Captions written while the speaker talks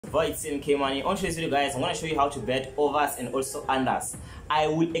boy, it's CMK Money. On today's video, guys, I'm going to show you how to bet overs and also unders. I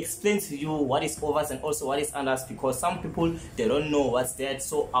will explain to you what is overs and also what is unders, because some people, they don't know what's that.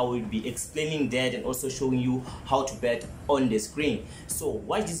 So I will be explaining that and also showing you how to bet on the screen. So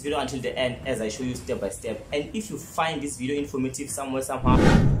watch this video until the end as I show you step by step. And if you find this video informative somewhere, somehow.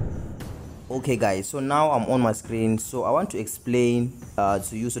 Okay guys, so now I'm on my screen, so I want to explain to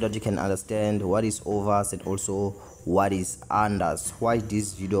you so that you can understand what is overs and also what is unders. Watch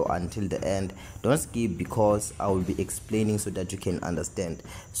this video until the end, don't skip, because I will be explaining so that you can understand.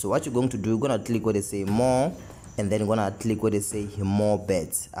 So what you're going to do, you're going to click where they say more, and then you're going to click where they say more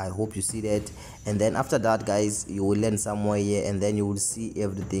bets. I hope you see that. And then after that, guys, you will learn somewhere here, and then you will see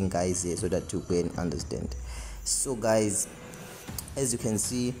everything, guys, here, so that you can understand. So guys, as you can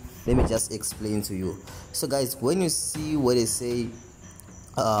see, let me just explain to you. So guys, when you see where they say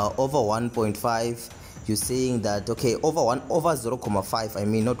over 1.5, you're saying that okay, over 0.5, I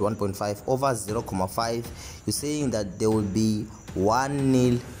mean not 1.5, over 0.5, you're saying that there will be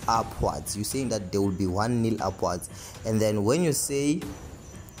 1-0 upwards. You're saying that there will be 1-0 upwards. And then when you say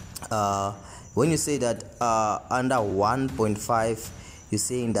that under 1.5, you're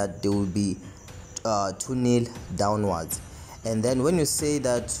saying that there will be 2-0 downwards. And then when you say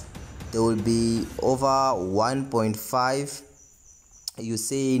that there will be over 1.5, you're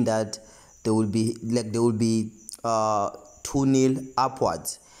saying that there will be 2-0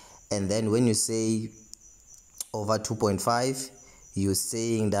 upwards. And then when you say over 2.5, you're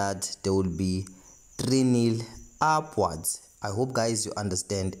saying that there will be 3-0 upwards. I hope guys you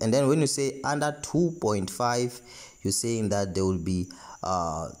understand. And then when you say under 2.5, you're saying that there will be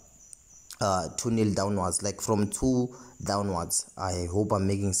 2-0 downwards, like from 2 downwards. I hope I'm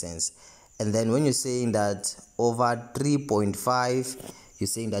making sense. And then when you're saying that over 3.5, you're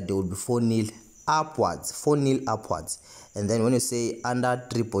saying that there will be 4-0 upwards, 4-0 upwards. And then when you say under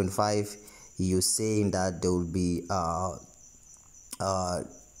 3.5, you're saying that there will be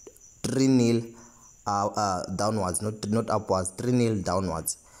 3-0 downwards, not upwards, 3-0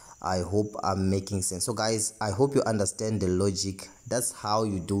 downwards. I hope I'm making sense. So guys, I hope you understand the logic. That's how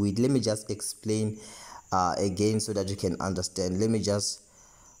you do it. Let me just explain again so that you can understand. Let me just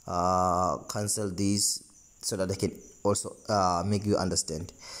cancel this so that I can also make you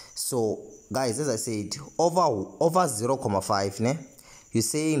understand. So guys, as I said, over 0.5, ne, you're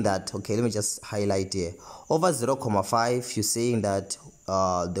saying that okay, let me just highlight here. Over 0.5, you're saying that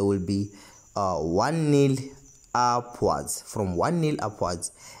there will be 1-0 upwards, from 1-0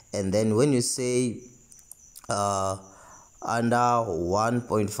 upwards. And then when you say under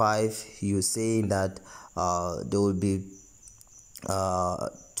 1.5, you're saying that there will be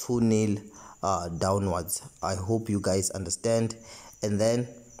 2-0 downwards. I hope you guys understand. And then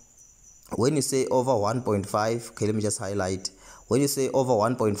when you say over 1.5, okay, let me just highlight. When you say over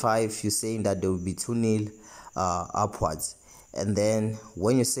 1.5, you're saying that there will be 2-0 upwards. And then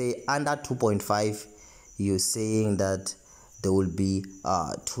when you say under 2.5, you're saying that there will be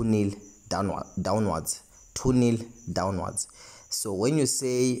 2-0 downwards, 2-0 downwards. So when you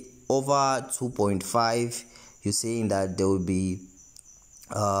say over 2.5, you're saying that there will be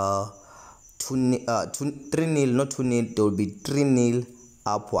 3-0, not 2-0, there will be 3-0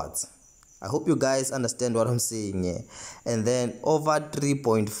 upwards. I hope you guys understand what I'm saying here. And then over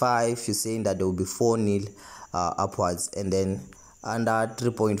 3.5, you're saying that there will be 4-0 upwards. And then under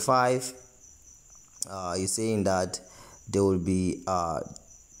 3.5, you're saying that there will be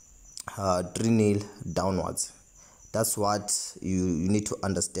 3-0 downwards. That's what you need to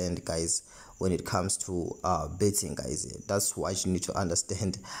understand, guys, when it comes to betting, guys. That's what you need to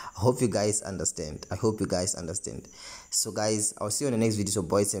understand. I hope you guys understand. I hope you guys understand. So guys, I'll see you on the next video. So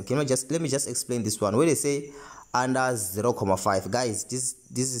boys, let me just explain this one. When they say under 0.5, guys, this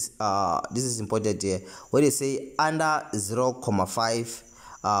is important here. When they say under 0.5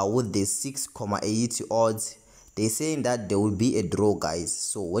 with the 6.80 odds, they're saying that there will be a draw, guys.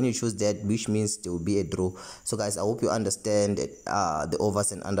 So when you choose that, which means there will be a draw. So guys, I hope you understand the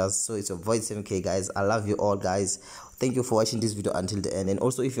overs and unders. So it's your voice 7K, guys. I love you all, guys. Thank you for watching this video until the end. And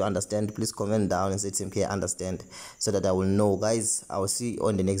also, if you understand, please comment down and say 7K I understand, so that I will know, guys. I will see you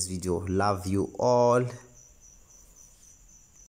on the next video. Love you all.